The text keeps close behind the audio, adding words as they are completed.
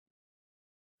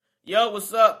Yo,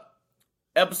 what's up?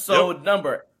 Episode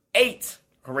number 8,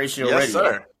 Horatio Radio. Yes,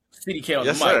 sir. CDK on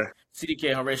Yes, the mic. sir.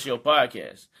 CDK Horatio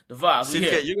Podcast. The vibes. We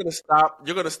here. CDK,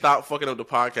 you're gonna stop fucking up the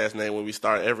podcast name when we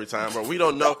start every time, bro. We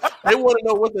don't know. They want to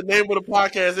know what the name of the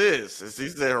podcast is. He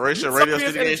said Horatio Radio.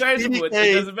 It's interchangeable.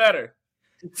 It doesn't matter.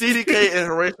 CDK and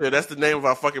Horatio, that's the name of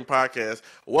our fucking podcast.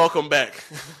 Welcome back.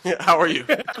 How are you?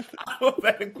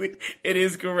 It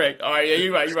is correct. All right, yeah,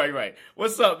 you're right.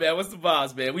 What's up, man? What's the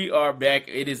vibes, man? We are back.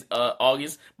 It is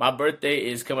August. My birthday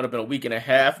is coming up in a week and a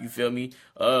half. You feel me?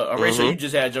 Horatio, you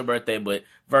just had your birthday, but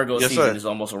Virgo season is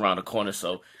almost around the corner.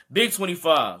 So big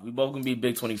 25. We both gonna be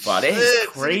big 25. That is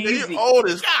crazy. You're old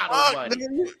as fuck,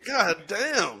 nigga. God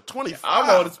damn, 25. I'm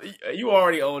old. You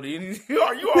already older. You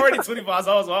already 25,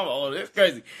 so I'm old. It's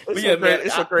crazy.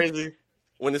 It's so crazy.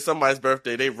 When it's somebody's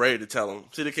birthday, they ready to tell them.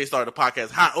 CDK started the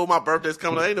podcast. Hi, my birthday's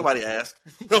coming up. Ain't nobody asked.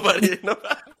 Nobody.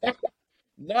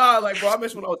 Nah, like, bro, I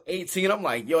mentioned when I was 18. I'm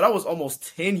like, yo, that was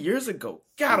almost 10 years ago.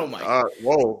 God almighty.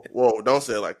 Whoa, don't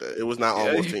say it like that. It was not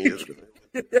almost 10 years ago.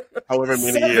 However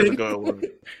many years ago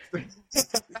it was.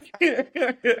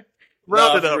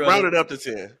 Round it up to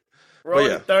 10. Roll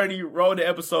to 30, roll to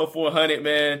episode 400,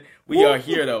 man. We are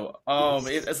here, though.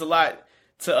 It's a lot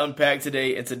to unpack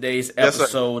today in today's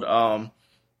episode. Yes,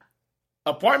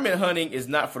 apartment hunting is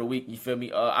not for the weak, you feel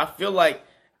me? I feel like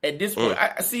at this point,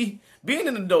 I see, being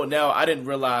an adult now, I didn't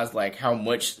realize, like, how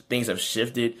much things have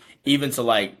shifted, even to,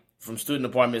 like, from student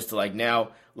apartments to, like,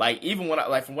 now. Like, even when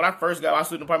from when I first got my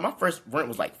student apartment, my first rent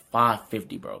was like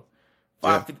 $550, bro.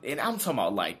 $550, and I'm talking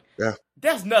about like,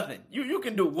 that's nothing. You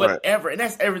can do whatever, and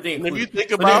that's everything. And if you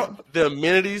think about the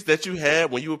amenities that you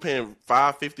had when you were paying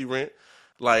 $550 rent,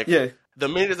 like the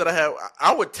amenities that I have,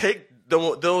 I would take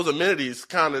those amenities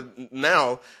kind of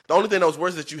now. The only thing that was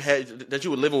worse is that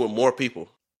you were living with more people.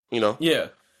 You know? Yeah,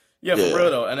 for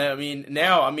real though. And I mean,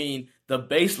 now the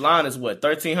baseline is what,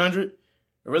 1,300.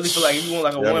 I really feel like if you want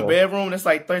like a one bedroom, that's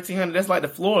like 1,300. That's like the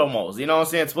floor almost. You know what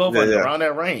I'm saying? 1,200 around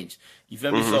that range. You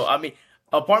feel me? So I mean,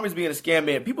 apartments being a scam,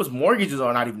 man. People's mortgages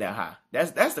are not even that high.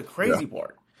 That's the crazy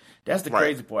part. That's the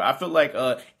crazy part. I feel like,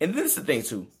 and this is the thing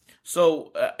too.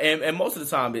 So, and most of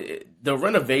the time, the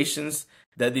renovations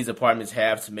that these apartments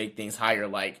have to make things higher,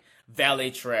 like valet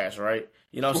trash, right?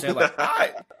 You know what I'm saying? Like,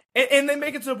 and they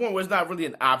make it to the point where it's not really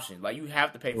an option. Like, you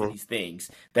have to pay for these things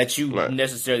that you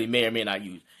necessarily may or may not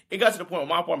use. It got to the point where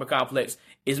my apartment complex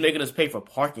is making us pay for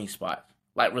parking spots,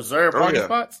 like reserved parking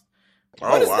spots.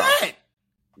 What is that?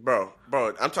 Bro,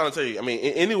 I'm trying to tell you. I mean,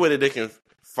 any way that they can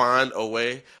find a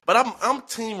way. But I'm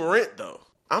team rent though.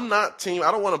 I'm not team.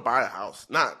 I don't want to buy a house.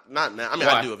 Not now. I mean,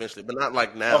 I do eventually, but not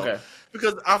like now. Okay.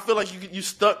 Because I feel like you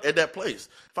stuck at that place.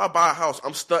 If I buy a house,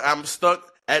 I'm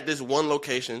stuck at this one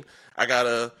location. I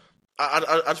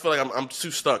just feel like I'm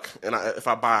too stuck, and if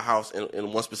I buy a house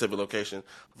in one specific location,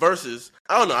 versus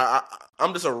I don't know,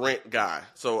 I'm just a rent guy.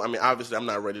 So I mean, obviously, I'm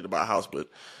not ready to buy a house, but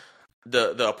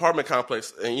the apartment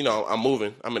complex, and I'm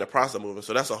moving. I'm in the process of moving,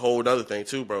 so that's a whole other thing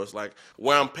too, bro. It's like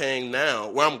where I'm paying now,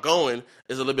 where I'm going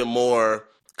is a little bit more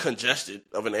congested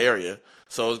of an area.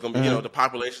 So it's gonna be, the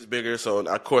population's bigger, so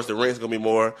of course the rent's gonna be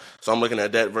more. So I'm looking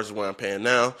at that versus where I'm paying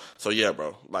now. So yeah,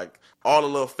 bro, like all the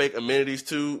little fake amenities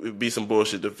too, it'd be some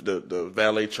bullshit. The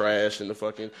valet trash and the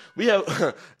fucking we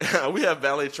have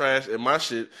valet trash in my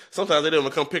shit. Sometimes they don't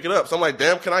even come pick it up. So I'm like,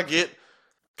 damn, can I get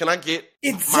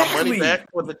my money back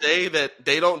for the day that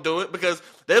they don't do it? Because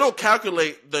they don't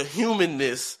calculate the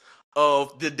humanness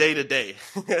of the day to day.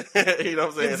 You know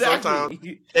what I'm saying? Exactly. Sometimes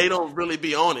they don't really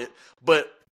be on it, but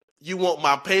you want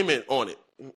my payment on it.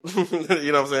 You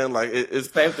know what I'm saying? Like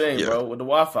it's same thing, bro. With the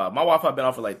Wi-Fi, my Wi-Fi been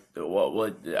off for like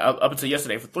up until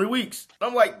yesterday for 3 weeks.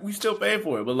 I'm like, we still paying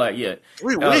for it, but like,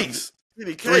 3 weeks.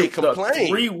 Complain.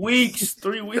 3 weeks.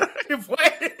 3 weeks.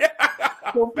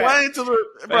 Complain to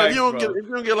the bro. You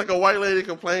don't get like a white lady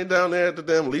complain down there at the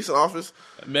damn leasing office.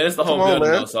 Man, it's the whole building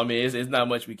though. So I mean, it's not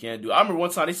much we can do. I remember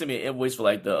one time they sent me an invoice for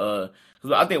like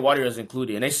because I think water is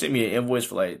included, and they sent me an invoice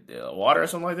for like water or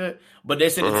something like that. But they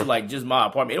sent it to like just my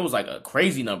apartment. It was like a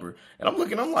crazy number, and I'm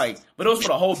like, but it was for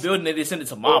the whole building. And they sent it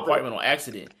to my apartment on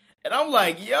accident. And I'm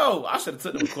like, yo, I should have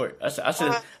took them to court. I should have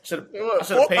paid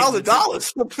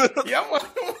 $4,000. Yeah, I'm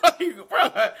like, bro,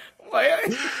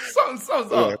 something's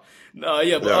off. No,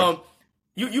 but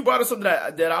you brought up something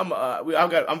that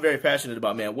I'm very passionate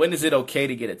about, man. When is it okay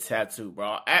to get a tattoo,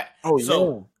 bro?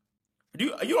 You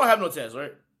don't have no tats,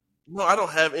 right? No, I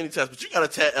don't have any tats, but you got a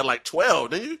tat at like 12,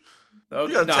 didn't you?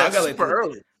 You got a tat super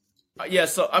early. Yeah,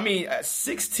 so I mean, at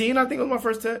 16, I think was my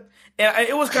first tat, and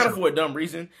it was kind of for a dumb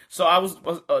reason. So I was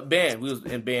band. We was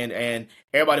in band, and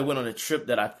everybody went on a trip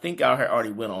that I think I had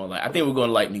already went on. Like I think we were going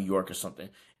to like New York or something,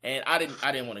 and I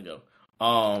didn't want to go.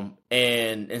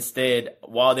 And instead,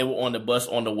 while they were on the bus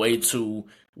on the way to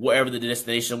wherever the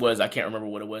destination was, I can't remember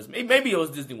what it was. Maybe it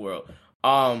was Disney World.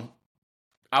 I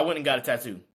went and got a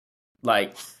tattoo,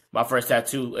 like my first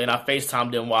tattoo, and I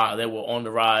FaceTimed them while they were on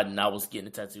the ride, and I was getting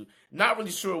a tattoo. Not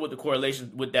really sure what the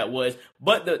correlation with that was,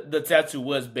 but the tattoo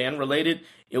was band related.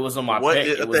 It was on my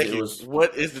pec.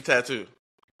 What is the tattoo?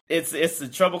 It's the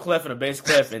treble clef and a bass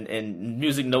clef and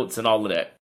music notes and all of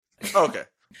that. Okay.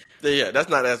 Yeah, that's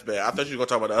not as bad. I thought you were going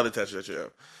to talk about the other tattoo that you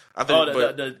have.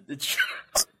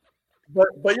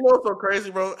 But you know what's so crazy,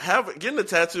 bro? Getting a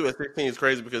tattoo at 16 is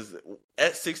crazy because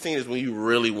at 16 is when you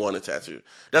really want a tattoo.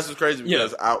 That's what's crazy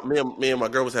because me and my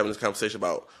girl was having this conversation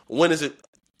about when is it,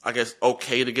 I guess,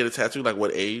 okay to get a tattoo, like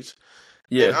what age?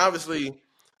 Yeah. And obviously,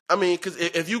 I mean, because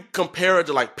if you compare it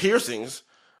to like piercings,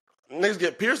 niggas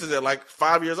get piercings at like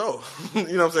 5 years old. You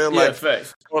know what I'm saying? Like,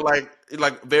 facts. Or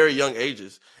like very young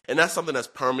ages. And that's something that's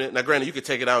permanent. Now, granted, you could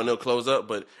take it out and it'll close up,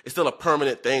 but it's still a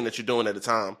permanent thing that you're doing at the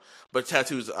time. But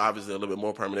tattoos are obviously a little bit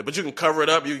more permanent. But you can cover it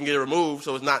up, you can get it removed,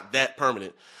 so it's not that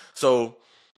permanent. So,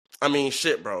 I mean,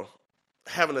 shit, bro.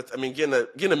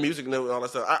 Getting a music note and all that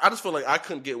stuff. I just feel like I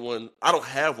couldn't get one. I don't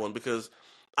have one because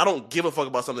I don't give a fuck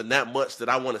about something that much that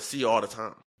I want to see all the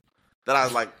time. That I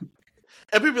was like,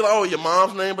 and people be like, "Oh, your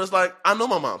mom's name," but it's like I know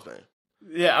my mom's name.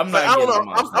 Yeah, I'm not. Like, I don't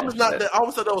know. I'm just not. I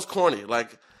always thought that was corny.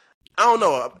 Like, I don't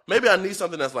know. Maybe I need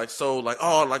something that's like so like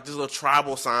like this little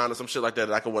tribal sign or some shit like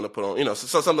that I could want to put on. You know,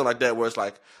 so something like that where it's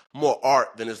like more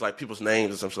art than it's like people's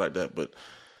names or something like that. But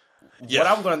what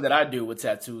I've learned that I do with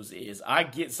tattoos is I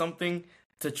get something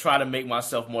to try to make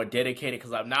myself more dedicated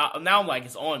because I'm like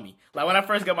it's on me. Like when I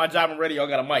first got my job in radio, I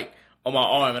got a mic on my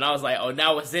arm, and I was like, oh,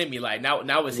 now it's in me. Like now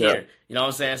it's here. You know what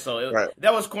I'm saying? So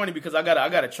that was corny because I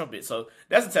got a trumpet. So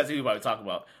that's the tattoo you probably talk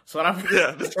about. So when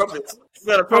the trumpet. You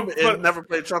got a trumpet and never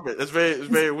played trumpet. It's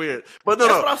very weird. But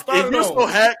no. If you're so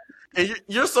hacked, and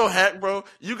you're so hacked, bro,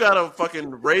 you got a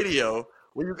fucking radio.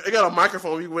 When you got a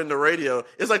microphone, you win the radio.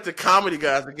 It's like the comedy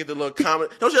guys that get the little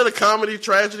comedy. Don't you have the comedy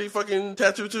tragedy fucking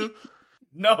tattoo too?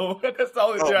 No, that's the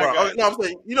only thing I got. No, I'm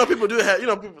saying, people do have,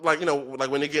 people like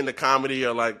when they get into comedy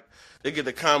or like they get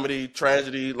the comedy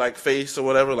tragedy like face or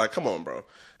whatever. Like, come on, bro.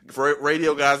 For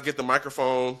radio guys get the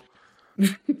microphone.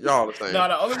 Y'all the same. No,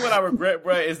 the only one I regret,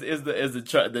 bro, is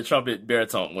the trumpet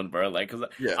baritone one, bro. Like, cause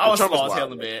I was slow as hell,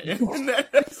 man.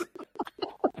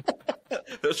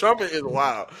 The trumpet is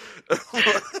wild.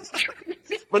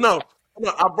 But no,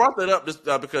 I brought that up just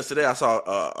because today I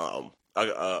saw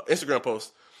a Instagram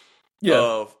post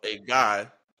of a guy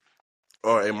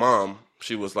or a mom.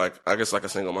 She was like, I guess like a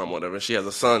single mom or whatever. She has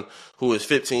a son who is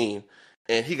 15,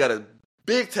 and he got a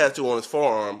big tattoo on his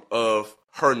forearm of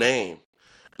her name.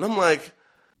 And I'm like,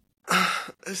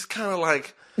 it's kind of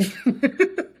like,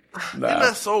 isn't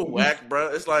that so whack, bro?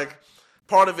 It's like,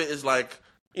 part of it is like,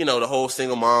 the whole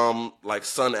single mom, like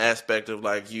son aspect of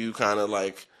like you kind of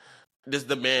like, this is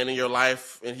the man in your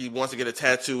life, and he wants to get a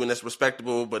tattoo, and that's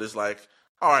respectable, but it's like,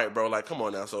 all right, bro, like, come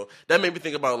on now. So that made me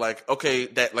think about, like, okay,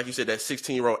 that, like you said, that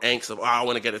 16-year-old angst of, I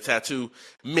want to get a tattoo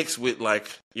mixed with,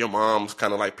 like, your mom's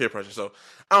kind of, like, peer pressure. So,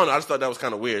 I don't know. I just thought that was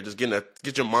kind of weird. Just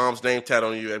get your mom's name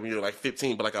tattooed on you when you're, like,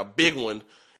 15, but, like, a big one,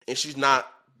 and she's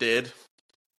not dead.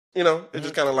 It's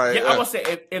just kind of like... Yeah, I would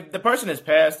say, if the person has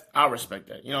passed, I respect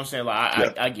that. You know what I'm saying?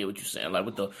 Like, I get what you're saying. Like,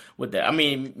 with that. I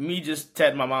mean, me just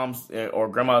tattooing my mom's or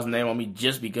grandma's name on me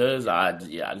just because, I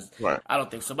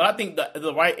don't think so. But I think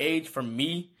the right age for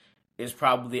me is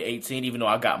probably 18, even though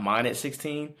I got mine at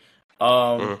 16.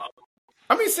 I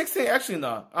mean, 16, actually,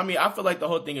 no. I mean, I feel like the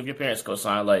whole thing, if your parents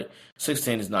co-sign, like,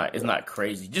 16 is not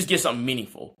crazy. Just get something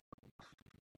meaningful.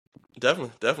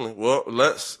 Definitely. Well,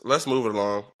 let's move it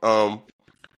along.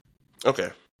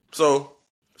 Okay, so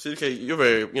CDK, you're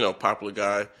a very popular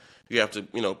guy. You have to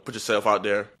put yourself out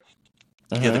there.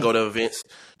 You have to go to events.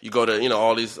 You go to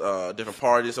all these different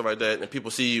parties, stuff like that, and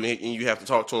people see you and you have to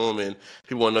talk to them, and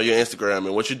people want to know your Instagram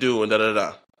and what you do and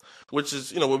da. Which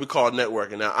is what we call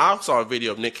networking. Now, I saw a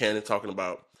video of Nick Cannon talking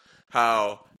about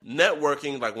how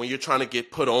networking, like when you're trying to get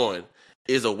put on,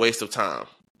 is a waste of time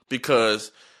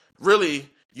because really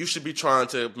you should be trying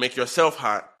to make yourself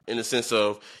hot. In the sense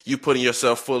of you putting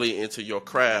yourself fully into your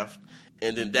craft,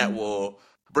 and then that will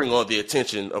bring on the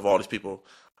attention of all these people.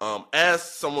 As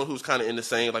someone who's kind of in the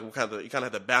same, like you kind of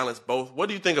have to balance both. What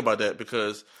do you think about that?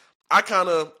 Because I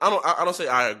don't say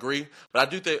I agree, but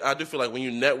I do feel like when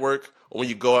you network or when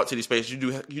you go out to these spaces, you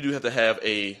do have to have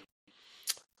a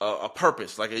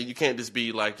purpose. Like you can't just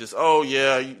be like you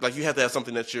have to have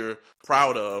something that you're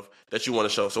proud of that you want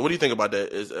to show. So what do you think about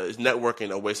that? Is networking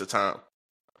a waste of time?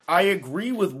 I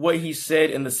agree with what he said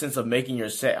in the sense of making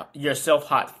yourself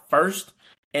hot first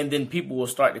and then people will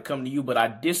start to come to you. But I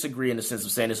disagree in the sense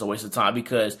of saying it's a waste of time,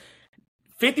 because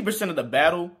 50% of the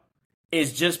battle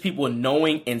is just people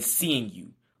knowing and seeing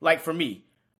you. Like for me,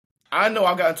 I know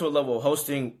I got into a level of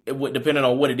hosting, depending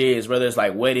on what it is, whether it's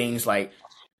like weddings, like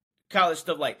college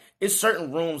stuff. Like, it's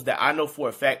certain rooms that I know for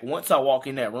a fact, once I walk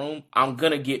in that room, I'm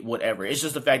going to get whatever. It's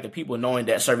just the fact that people knowing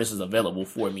that service is available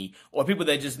for me, or people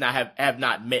that just have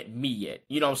not met me yet.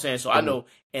 You know what I'm saying? So I know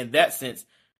in that sense,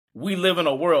 we live in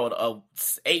a world of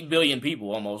 8 billion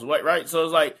people almost, right? So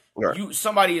it's like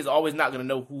somebody is always not going to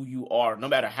know who you are, no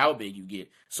matter how big you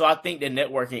get. So I think that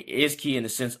networking is key in the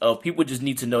sense of people just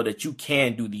need to know that you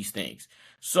can do these things.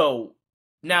 So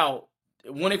now,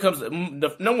 when it comes to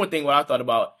the number one thing, what I thought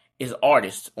about is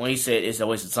artists, when he said it's a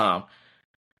waste of time.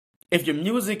 If your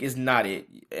music is not it,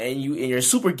 and you're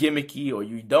super gimmicky, or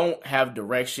you don't have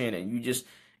direction, and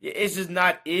it's just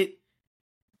not it,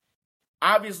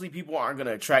 obviously people aren't going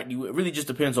to attract you. It really just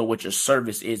depends on what your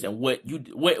service is and what you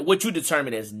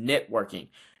determine as networking.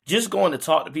 Just going to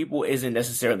talk to people isn't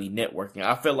necessarily networking.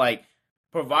 I feel like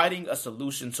providing a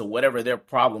solution to whatever their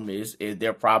problem is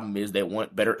they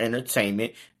want better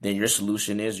entertainment, then your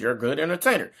solution is you're a good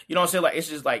entertainer. You know what I'm saying? Like, it's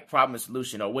just like problem and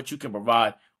solution, or what you can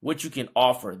provide, what you can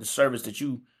offer, the service that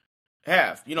you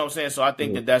have. You know what I'm saying? So I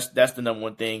think that's the number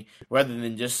one thing, rather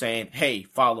than just saying, hey,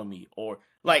 follow me, or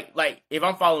like if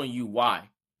I'm following you, why?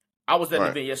 I was at an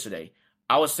event yesterday.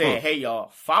 I was saying, hey,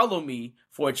 y'all, follow me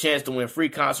for a chance to win free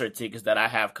concert tickets that I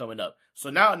have coming up. So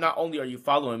now, not only are you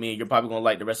following me, and you're probably going to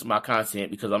like the rest of my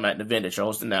content because I'm at an event that you're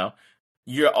hosting now,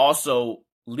 you're also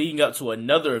leading up to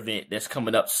another event that's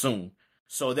coming up soon.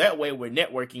 So that way we're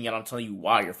networking, and I'm telling you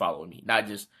why you're following me, not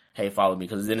just, hey, follow me,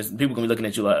 because then people going to be looking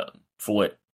at you like, for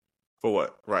what? For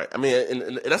what? Right. I mean,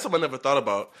 and that's something I never thought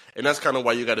about. And that's kind of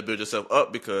why you got to build yourself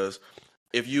up, because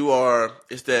if you are,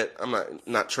 it's that, I'm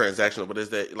not transactional, but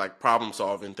it's that like problem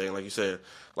solving thing, like you said.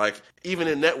 Like, even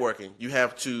in networking, you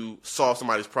have to solve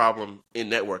somebody's problem in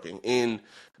networking, in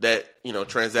that,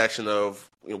 transaction of,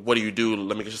 what do you do?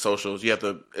 Let me get your socials. You have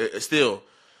to still.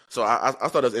 So I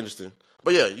thought that was interesting.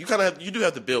 But yeah, you do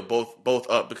have to build both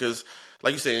up, because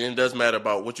like you said, it does matter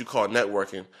about what you call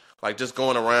networking. Like, just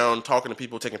going around talking to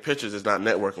people, taking pictures is not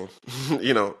networking,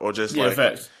 or just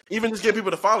even just getting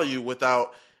people to follow you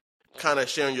without kind of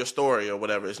sharing your story or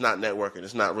whatever. It's not networking.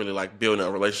 It's not really like building a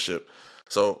relationship.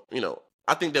 So,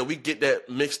 I think that we get that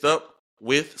mixed up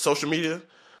with social media,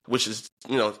 which is,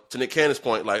 to Nick Cannon's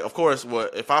point, like, of course,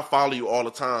 if I follow you all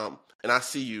the time and I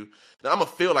see you, then I'm going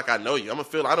to feel like I know you. I'm going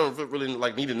to feel I don't really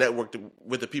like need to network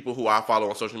with the people who I follow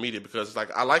on social media, because it's like,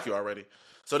 I like you already.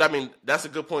 So that's a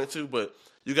good point too, but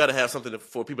you got to have something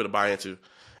for people to buy into.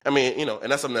 I mean,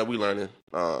 and that's something that we learning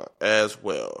as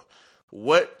well.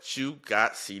 What you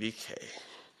got, CDK?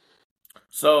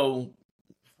 So,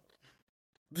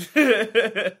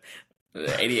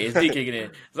 ADHD kicking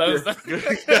in. So it was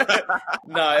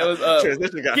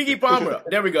Keke Palmer.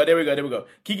 There we go.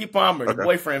 Keke Palmer, the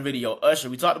boyfriend video, Usher.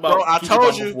 We talked about. Bro, I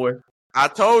told you before. I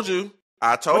told you.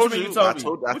 I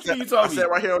said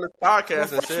right here on this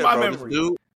podcast and said,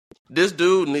 bro, this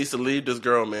dude needs to leave this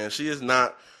girl, man. She is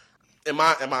not, in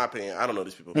my opinion, I don't know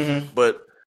these people, but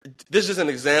this is an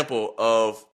example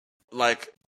of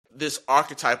like this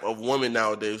archetype of woman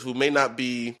nowadays who may not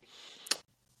be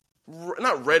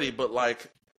not ready, but like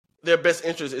their best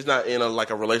interest is not in a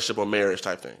relationship or marriage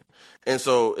type thing. And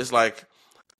so it's like,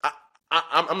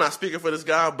 I'm not speaking for this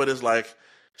guy, but it's like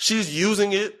she's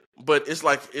using it, but it's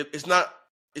like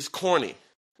it's corny.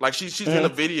 Like she's in a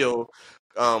video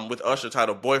with Usher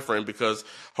titled Boyfriend, because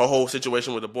her whole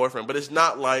situation with the boyfriend, but it's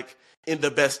not like in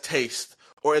the best taste,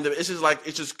 or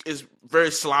it's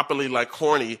very sloppily like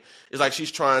corny. It's like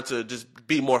she's trying to just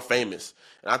be more famous.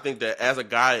 And I think that as a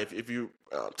guy, if you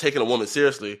taking a woman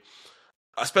seriously,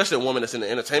 especially a woman that's in the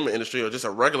entertainment industry or just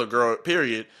a regular girl,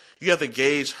 period, you have to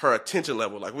gauge her attention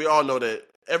level. Like, we all know that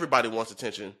everybody wants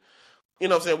attention. You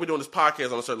know what I'm saying? We're doing this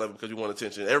podcast on a certain level because we want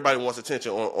attention. Everybody wants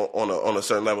attention on a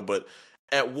certain level, but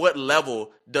at what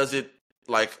level does it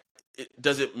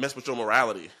mess with your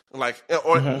morality? Like,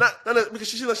 or not because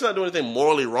she's not doing anything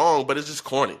morally wrong, but it's just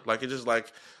corny. Like, it's just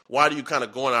like, why do you kind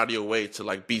of going out of your way to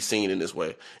like be seen in this way?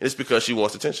 And it's because she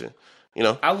wants attention.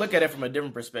 I look at it from a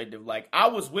different perspective. Like, I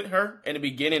was with her in the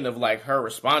beginning of like her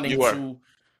responding to.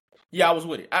 Yeah, I was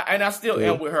with it, and I still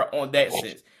am with her on that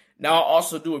sense. Now, I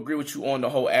also do agree with you on the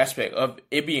whole aspect of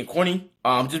it being corny,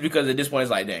 just because at this point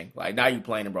it's like, dang, like now you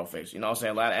playing in bro face, you know what I'm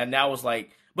saying? Like, and now it's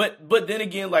like, but then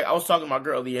again, like I was talking to my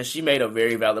girl earlier, and she made a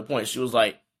very valid point. She was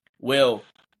like, well,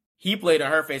 he played in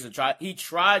her face and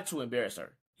tried to embarrass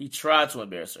her.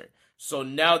 So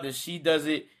now that she does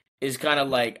it, is kind of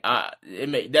like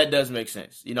that does make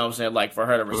sense. You know what I'm saying? Like for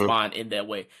her to respond in that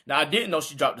way. Now I didn't know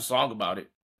she dropped a song about it,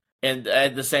 and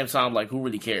at the same time, like who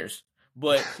really cares?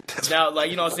 But now, like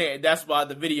you know what I'm saying? That's why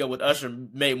the video with Usher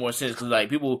made more sense because like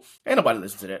people ain't nobody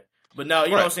listen to that. But now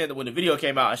you know what I'm saying that when the video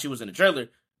came out and she was in the trailer,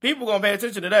 people gonna pay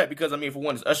attention to that because I mean, for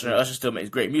one, it's Usher and Usher still makes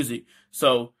great music.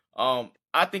 So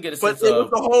I think in a sense of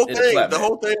the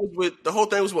whole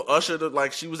thing was with Usher.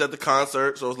 Like she was at the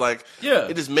concert, so it's like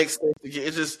it just makes sense.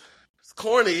 It's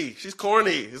corny. She's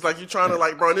corny. It's like you trying to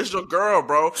like, bro, this is your girl,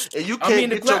 bro, and you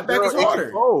can't get your girl in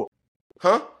control.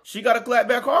 Huh? She got to clap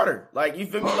back harder. Like you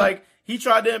feel me? Like he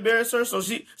tried to embarrass her, so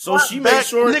she made made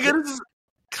sure. Nigga, this is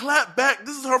clap back.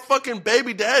 This is her fucking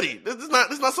baby daddy. This is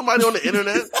not somebody on the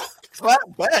internet. Clap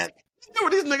back. You know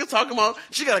what these niggas talking about?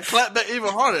 She got to clap back even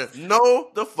harder. No,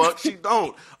 the fuck she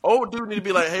don't. Old dude need to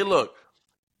be like, hey, look,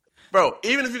 bro.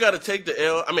 Even if you got to take the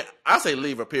L, I mean, I say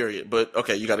leave her, period. But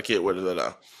okay, you got a kid with her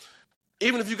now.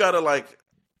 Even if you got to like,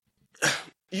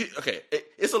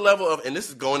 it's a level of, and this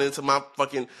is going into my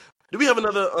fucking. Do we have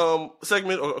another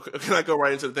segment, or can I go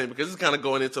right into the thing? Because this is kind of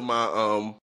going into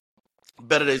my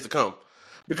better days to come.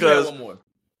 Because one more.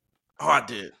 Oh, I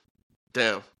did.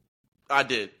 Damn, I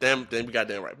did. Damn, we got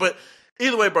damn right. But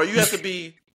either way, bro, you have to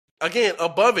be again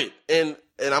above it, and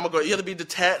I'm gonna go. You have to be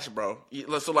detached, bro.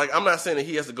 So like, I'm not saying that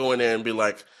he has to go in there and be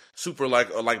like super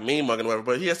like or like mean mugging or whatever,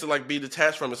 but he has to like be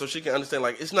detached from it so she can understand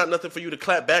like it's not nothing for you to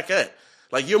clap back at.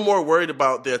 Like you're more worried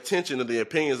about the attention and the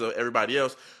opinions of everybody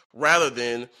else rather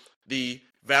than the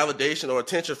validation or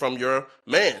attention from your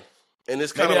man. And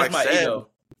it's kind of like sad. Ego.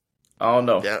 I don't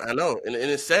know. Yeah, I know. And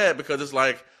it's sad because it's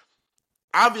like,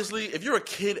 obviously, if you're a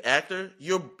kid actor,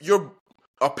 you're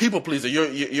a people pleaser.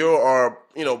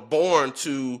 You're born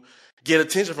to get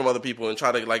attention from other people and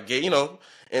try to like get,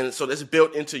 and so that's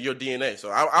built into your DNA. So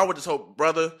I would just hope,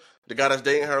 brother, the guy that's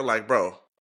dating her, like, bro,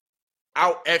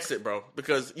 I'll exit, bro,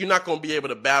 because you're not going to be able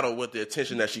to battle with the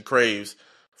attention that she craves.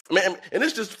 Man, and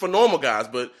it's just for normal guys,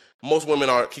 but most women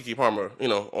aren't Keke Palmer,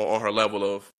 on her level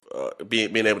of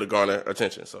being able to garner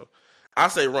attention. So I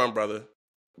say run, brother,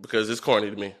 because it's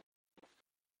corny to me.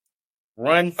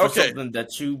 Run for something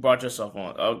that you brought yourself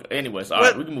on. Okay. Anyways, all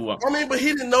right, we can move on. I mean, but he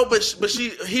didn't know,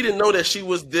 he didn't know that she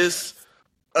was this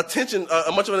much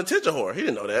of an attention whore. He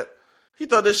didn't know that. He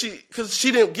thought that because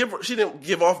she didn't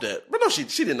give off that. But no, she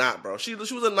did not, bro. She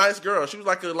was a nice girl. She was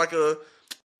like a.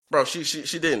 Bro,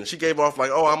 she didn't. She gave off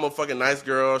like, oh, I'm a fucking nice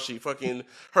girl.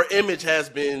 Her image has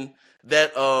been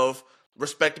that of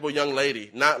respectable young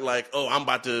lady, not like, oh, I'm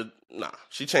about to. Nah,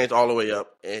 she changed all the way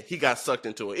up, and he got sucked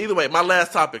into it. Either way, my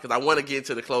last topic, because I want to get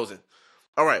into the closing.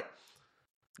 All right,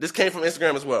 this came from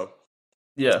Instagram as well.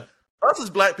 Yeah, us as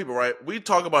black people, right? We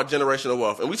talk about generational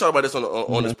wealth, and we talk about this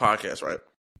on this podcast, right?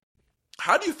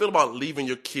 How do you feel about leaving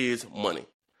your kids money,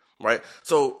 right?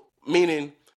 So,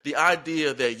 meaning the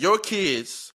idea that your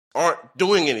kids aren't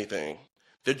doing anything.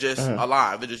 They're just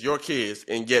alive. They're just your kids,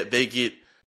 and yet they get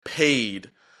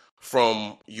paid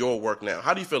from your work now.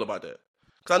 How do you feel about that?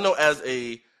 Because I know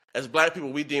as black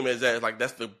people, we deem it as like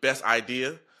that's the best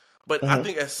idea. But I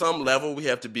think at some level, we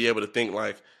have to be able to think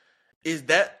like, is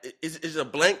a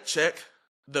blank check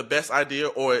the best idea,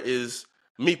 or is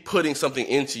me putting something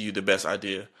into you the best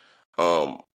idea?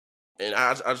 And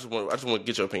I just want to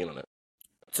get your opinion on that.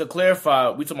 To clarify,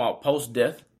 we talking about post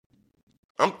death.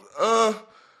 Because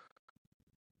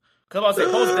I say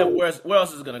post death, where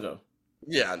else is it gonna go?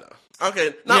 Yeah, I know.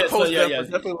 Okay, not post death,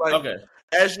 but definitely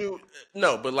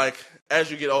like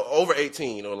as you get over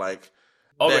 18 or like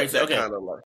over 18, that kind of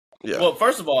like. Yeah. Well,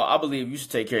 first of all, I believe you should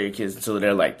take care of your kids until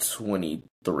they're like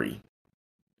 23.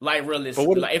 Like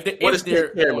realistically, like if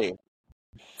they're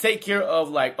take care of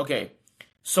like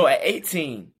so at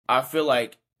 18, I feel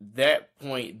like that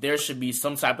point there should be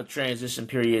some type of transition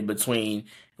period between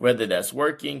whether that's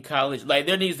working, college. Like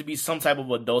there needs to be some type of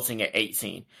adulting at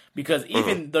 18 because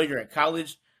even though you're in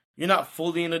college, you're not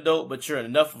fully an adult, but you're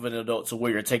enough of an adult to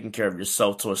where you're taking care of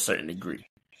yourself to a certain degree.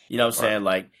 You know what I'm saying?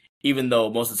 Like even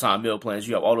though most of the time meal plans,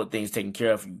 you have all the things taken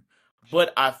care of you.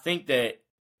 But I think that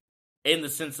in the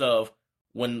sense of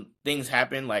when things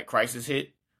happen, like crisis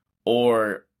hit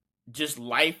or just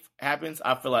life happens,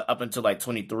 I feel like up until like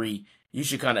 23, you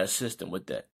should kind of assist them with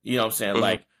that. You know what I'm saying?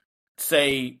 Like,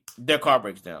 say their car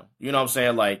breaks down. You know what I'm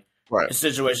saying? Like, a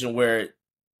situation where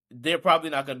they're probably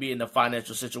not going to be in the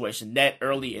financial situation that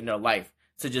early in their life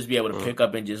to just be able to pick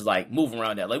up and just like move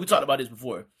around that. Like we talked about this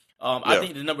before. I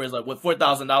think the number is like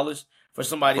 $4,000 for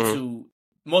somebody to.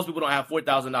 Most people don't have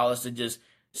 $4,000 to just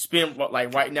spend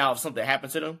like right now if something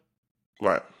happens to them.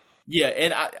 Right. Yeah,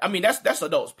 and I mean that's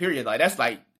adults. Period. Like that's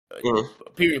like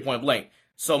period point blank.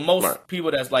 So most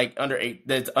people that's like under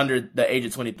the age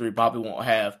of 23 probably won't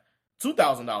have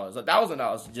 $2,000,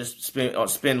 $1,000 to just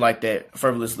spend like that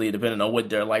frivolously, depending on what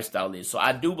their lifestyle is. So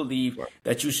I do believe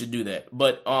that you should do that.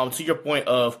 But to your point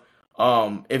of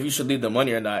if you should leave the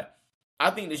money or not, I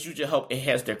think that you should help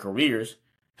enhance their careers,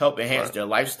 help enhance their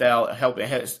lifestyle, help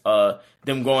enhance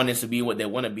them growing into be what they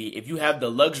want to be. If you have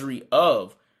the luxury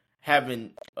of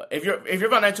having, if you're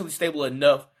financially stable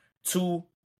enough to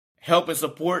help and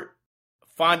support,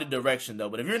 find a direction though.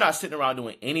 But if you're not sitting around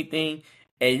doing anything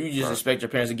and you just expect your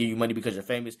parents to give you money because you're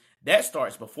famous, that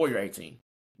starts before you're 18.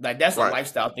 Like that's a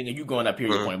lifestyle thing, and you growing up here,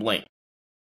 you're point blank.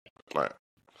 Right.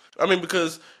 I mean,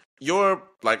 because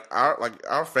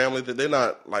our family, that they're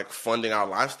not like funding our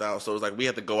lifestyle, so it's like we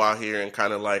have to go out here and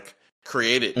kind of like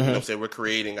create it. You know what I'm saying? We're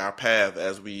creating our path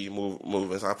as we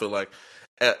move. And so I feel like,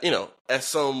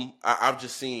 I've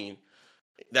just seen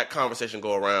that conversation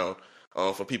go around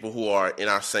for people who are in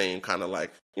our same kind of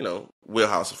like,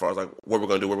 wheelhouse as far as like what we're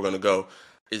going to do, where we're going to go.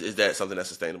 Is that something that's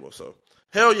sustainable? So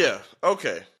hell yeah.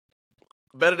 Okay.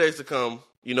 Better days to come.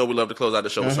 We love to close out the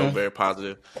show with something very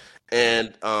positive.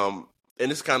 And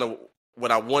this is kind of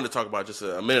what I wanted to talk about just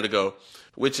a minute ago,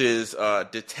 which is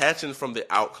detaching from the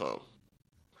outcome.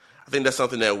 I think that's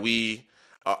something that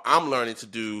I'm learning to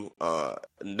do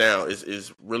now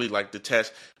is really like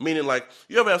detach. Meaning like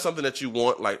you ever have something that you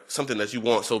want, like something that you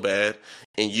want so bad,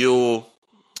 and you'll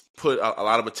put a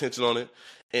lot of attention on it,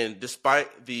 and despite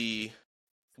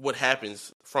what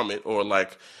happens from it or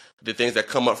like the things that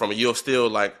come up from it, you'll still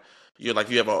like you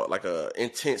have a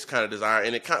intense kind of desire,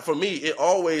 and for me it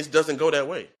always doesn't go that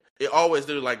way. It always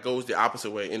like goes the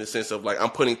opposite way in the sense of like I'm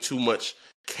putting too much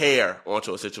care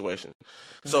onto a situation.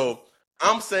 So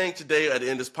I'm saying today at the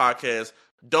end of this podcast,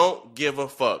 don't give a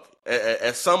fuck.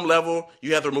 At some level,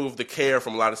 you have to remove the care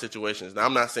from a lot of situations. Now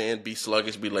I'm not saying be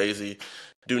sluggish, be lazy,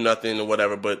 do nothing or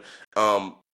whatever, but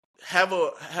have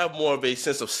more of a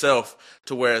sense of self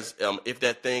to whereas if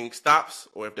that thing stops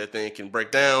or if that thing can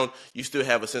break down, you still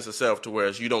have a sense of self to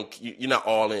whereas you're not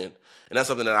all in. And that's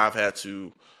something that I've had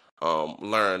to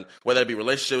learn, whether it be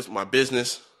relationships, my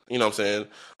business, you know what I'm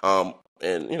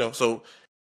saying?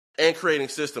 And creating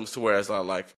systems to whereas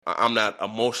I'm not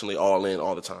emotionally all in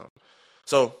all the time.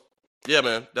 So yeah,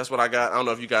 man, that's what I got. I don't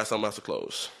know if you got something else to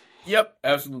close. Yep,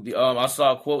 absolutely. I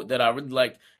saw a quote that I really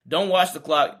liked. Don't watch the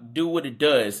clock. Do what it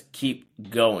does.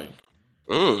 Keep going.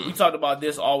 We talked about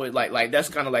this always. Like that's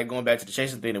kind of like going back to the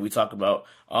chasing thing that we talked about.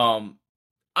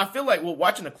 I feel like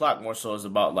watching the clock more so is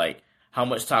about like how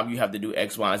much time you have to do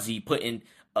X, Y, and Z. Putting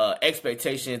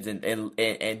expectations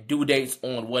and due dates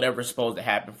on whatever's supposed to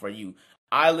happen for you.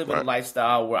 I live in a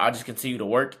lifestyle where I just continue to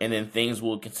work, and then things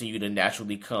will continue to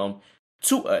naturally come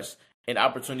to us. And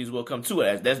opportunities will come to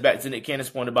us. That's back to Nick Cannon's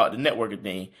point about the networking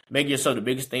thing. Make yourself the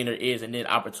biggest thing there is, and then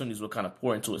opportunities will kind of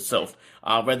pour into itself.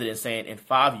 Rather than saying, in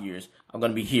 5 years, I'm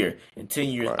going to be here. In 10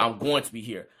 years, I'm going to be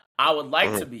here. I would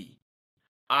like to be.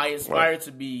 I aspire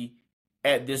to be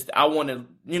at this. I want to,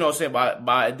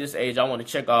 by this age, I want to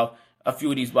check off a few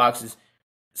of these boxes.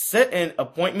 Setting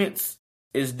appointments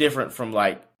is different from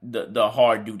like the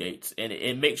hard due dates. And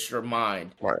it makes your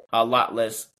mind a lot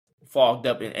less fogged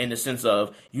up in the sense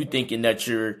of you thinking that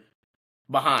you're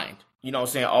behind,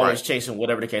 always chasing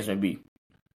whatever the case may be.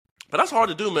 But that's hard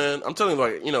to do, man. I'm telling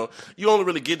you, you only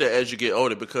really get that as you get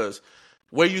older because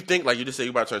where you think, like you just said,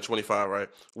 you're about to turn 25, right?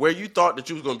 Where you thought that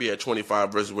you was going to be at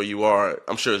 25 versus where you are,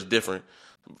 I'm sure it's different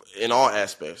in all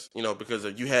aspects, because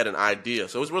you had an idea.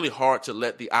 So it's really hard to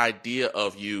let the idea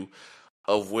of you,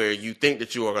 of where you think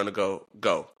that you are going to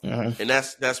go. Mm-hmm. And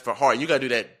that's for hard. You got to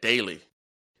do that daily.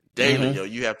 Yo,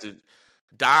 you have to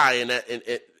die in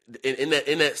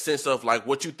that sense of like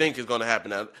what you think is going to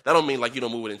happen. Now that don't mean like you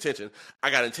don't move with intention.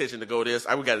 I got intention to go this.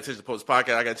 We got intention to post a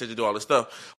podcast. I got intention to do all this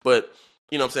stuff. But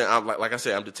you know what I'm saying? I'm like I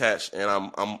said, I'm detached and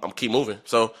I'm keep moving.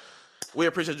 So we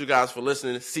appreciate you guys for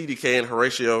listening. CDK and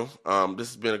Horatio. This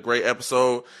has been a great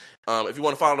episode. If you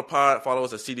want to follow the pod, follow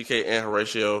us at CDK and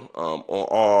Horatio on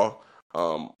all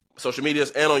social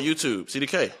medias and on YouTube.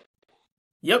 CDK.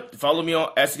 Yep, follow me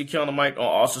at CDK on the mic on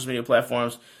all social media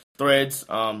platforms, Threads,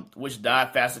 which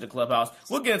died faster than Clubhouse.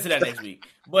 We'll get into that next week.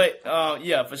 But,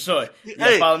 yeah, for sure.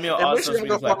 Yeah, follow me on all social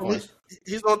media platforms.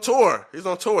 He's on tour.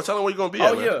 Tell him where you're going to be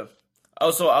at, man. Yeah.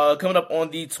 Also, coming up on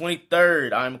the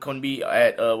 23rd, I'm going to be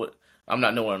at, I'm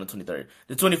not nowhere on the 23rd.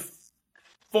 The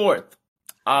 24th,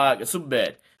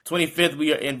 Superbad. 25th,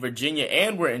 we are in Virginia,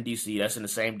 and we're in D.C. That's in the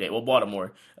same day. Well,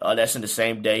 Baltimore. That's in the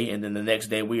same day. And then the next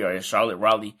day, we are in Charlotte,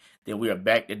 Raleigh. Then we are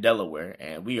back to Delaware.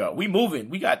 And we moving.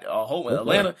 We got a whole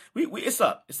Atlanta. It's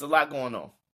up. It's a lot going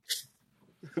on.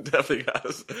 Definitely,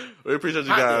 guys. We appreciate you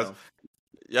guys.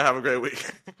 Y'all have a great week.